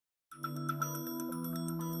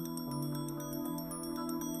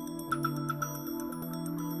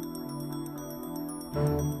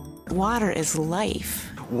Water is life.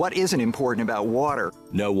 What isn't important about water?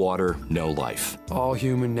 No water, no life. All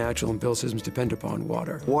human, natural, and built systems depend upon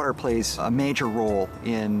water. Water plays a major role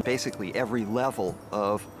in basically every level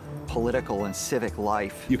of political and civic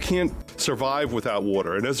life. You can't survive without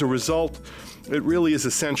water, and as a result, it really is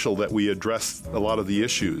essential that we address a lot of the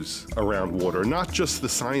issues around water, not just the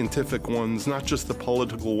scientific ones, not just the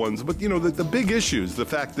political ones, but the big issues, the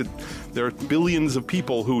fact that there are billions of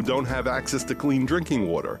people who don't have access to clean drinking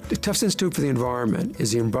water. The Tufts Institute for the Environment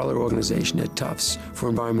is the umbrella organization at Tufts for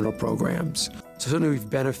environmental programs. So certainly we've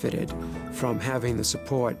benefited from having the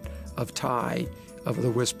support of TIE of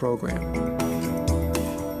the WISP program.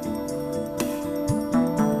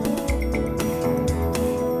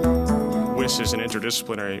 WIS is an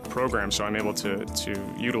interdisciplinary program, so I'm able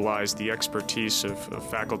to utilize the expertise of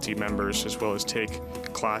faculty members as well as take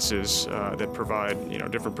classes that provide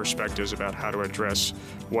different perspectives about how to address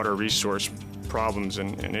water resource problems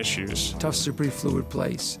and issues. Tufts is a pretty fluid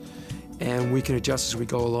place, and we can adjust as we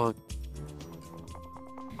go along.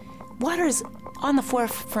 Water is on the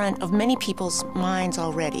forefront of many people's minds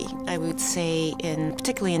already. I would say,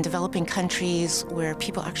 particularly in developing countries where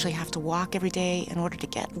people actually have to walk every day in order to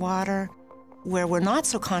get water. Where we're not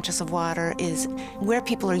so conscious of water is where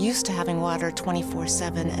people are used to having water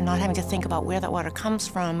 24/7 and not having to think about where that water comes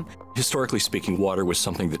from. Historically speaking, water was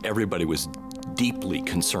something that everybody was deeply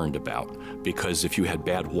concerned about, because if you had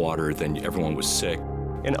bad water, then everyone was sick.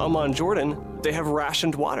 In Amman, Jordan, they have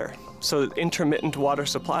rationed water. So intermittent water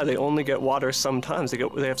supply, they only get water sometimes.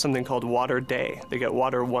 They have something called water day. They get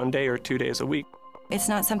water 1 day or 2 days a week. It's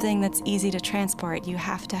not something that's easy to transport. You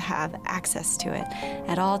have to have access to it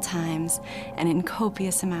at all times and in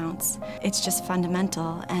copious amounts. It's just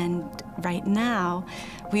fundamental, and right now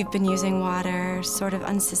we've been using water sort of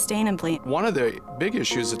unsustainably. One of the big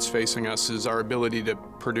issues that's facing us is our ability to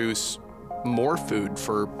produce more food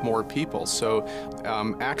for more people. So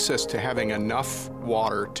access to having enough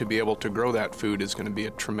water to be able to grow that food is going to be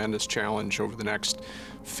a tremendous challenge over the next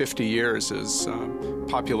 50 years as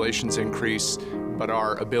populations increase, but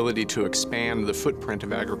our ability to expand the footprint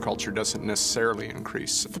of agriculture doesn't necessarily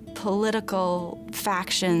increase. The political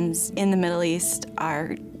factions in the Middle East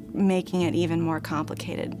are making it even more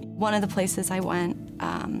complicated. One of the places I went,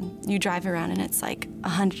 you drive around and it's like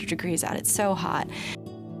 100 degrees out. It's so hot.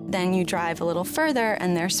 Then you drive a little further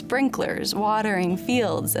and there's sprinklers watering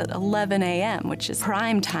fields at 11 a.m., which is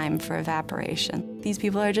prime time for evaporation. These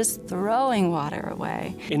people are just throwing water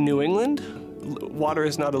away. In New England, water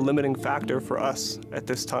is not a limiting factor for us at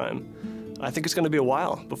this time. I think it's going to be a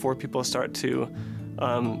while before people start to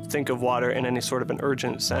think of water in any sort of an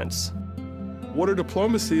urgent sense. Water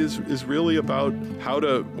diplomacy is really about how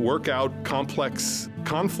to work out complex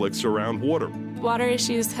conflicts around water. Water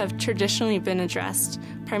issues have traditionally been addressed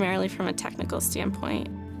primarily from a technical standpoint,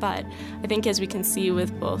 but I think as we can see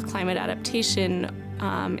with both climate adaptation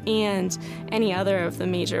and any other of the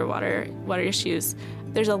major water issues,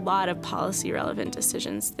 there's a lot of policy relevant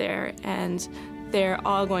decisions there, and they're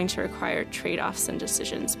all going to require trade-offs and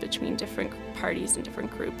decisions between different parties and different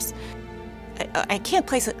groups. I can't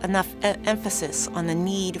place enough emphasis on the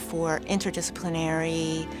need for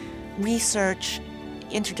interdisciplinary research,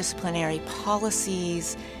 interdisciplinary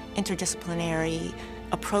policies, interdisciplinary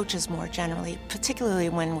approaches more generally, particularly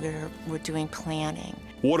when we're doing planning.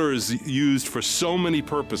 Water is used for so many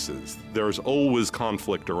purposes. There's always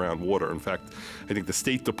conflict around water. In fact, I think the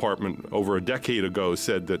State Department over a decade ago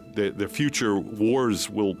said that the future wars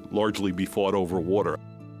will largely be fought over water.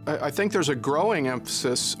 I think there's a growing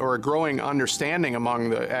emphasis or a growing understanding among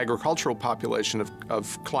the agricultural population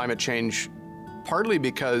of climate change, partly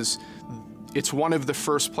because it's one of the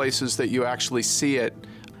first places that you actually see it.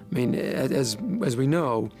 I mean, as we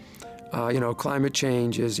know, climate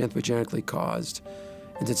change is anthropogenically caused.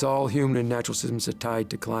 And since all human and natural systems are tied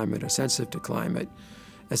to climate, are sensitive to climate,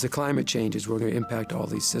 as the climate changes, we're going to impact all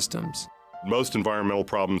these systems. Most environmental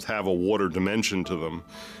problems have a water dimension to them,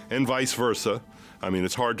 and vice versa. I mean,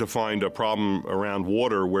 it's hard to find a problem around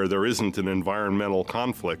water where there isn't an environmental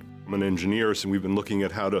conflict. I'm an engineer, so we've been looking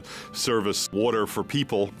at how to service water for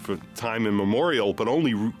people for time immemorial, but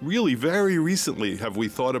only really very recently have we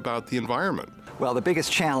thought about the environment. Well, the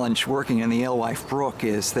biggest challenge working in the Alewife Brook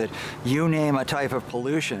is that you name a type of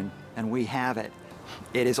pollution and we have it.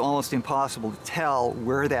 It is almost impossible to tell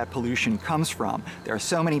where that pollution comes from. There are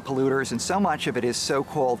so many polluters, and so much of it is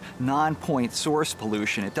so-called non-point source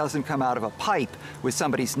pollution. It doesn't come out of a pipe with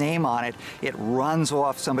somebody's name on it. It runs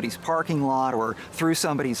off somebody's parking lot or through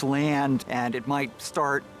somebody's land, and it might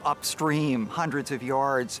start upstream hundreds of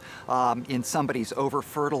yards in somebody's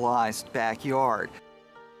over-fertilized backyard.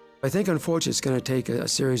 I think, unfortunately, it's going to take a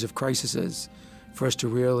series of crises for us to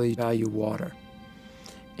really value water.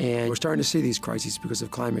 And we're starting to see these crises because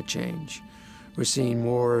of climate change. We're seeing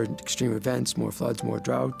more extreme events, more floods, more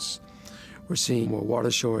droughts. We're seeing more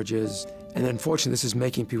water shortages. And unfortunately, this is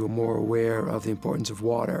making people more aware of the importance of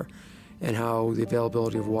water and how the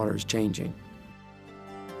availability of water is changing.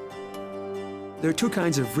 There are two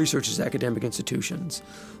kinds of researchers at academic institutions.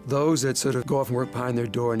 Those that sort of go off and work behind their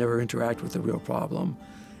door and never interact with the real problem,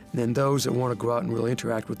 and then those that want to go out and really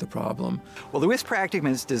interact with the problem. Well, the WIS Practicum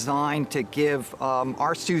is designed to give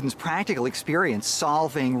our students practical experience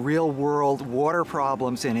solving real-world water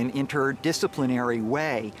problems in an interdisciplinary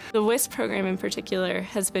way. The WIS program in particular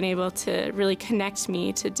has been able to really connect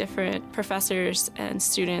me to different professors and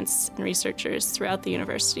students and researchers throughout the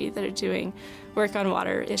university that are doing work on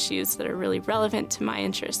water issues that are really relevant to my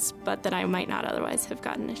interests, but that I might not otherwise have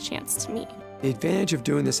gotten a chance to meet. The advantage of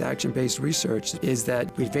doing this action-based research is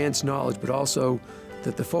that we advance knowledge, but also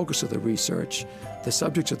that the focus of the research, the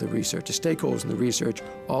subjects of the research, the stakeholders in the research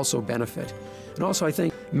also benefit. And also I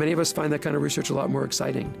think many of us find that kind of research a lot more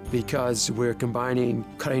exciting because we're combining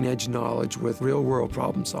cutting-edge knowledge with real-world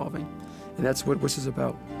problem solving. And that's what WIS is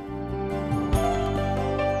about.